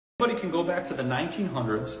Anybody can go back to the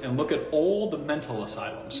 1900s and look at all the mental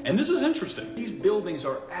asylums. And this is interesting. These buildings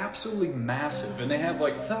are absolutely massive and they have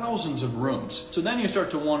like thousands of rooms. So then you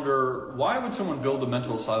start to wonder, why would someone build a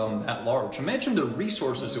mental asylum that large? Imagine the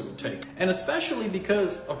resources it would take. And especially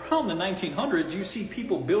because around the 1900s, you see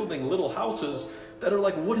people building little houses that are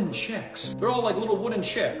like wooden shacks. They're all like little wooden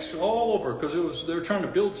shacks all over because they were trying to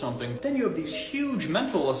build something. Then you have these huge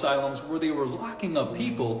mental asylums where they were locking up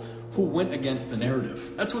people who went against the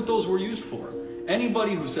narrative. That's what those were used for.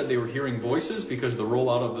 Anybody who said they were hearing voices because of the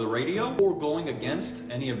rollout of the radio, or going against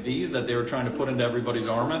any of these that they were trying to put into everybody's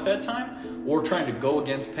arm at that time, or trying to go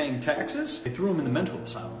against paying taxes, they threw them in the mental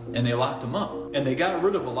asylum and they locked them up. And they got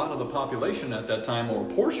rid of a lot of the population at that time, or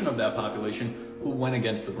a portion of that population, who went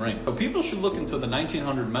against the grain. So people should look into the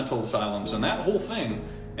 1900 mental asylums and that whole thing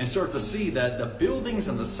and start to see that the buildings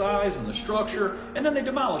and the size and the structure, and then they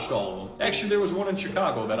demolished all of them. Actually, there was one in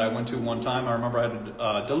Chicago that I went to one time. I remember I had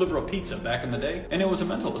to deliver a pizza back in the day, and it was a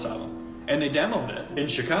mental asylum. And they demoed it in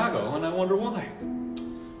Chicago, and I wonder why.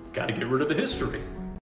 Gotta get rid of the history.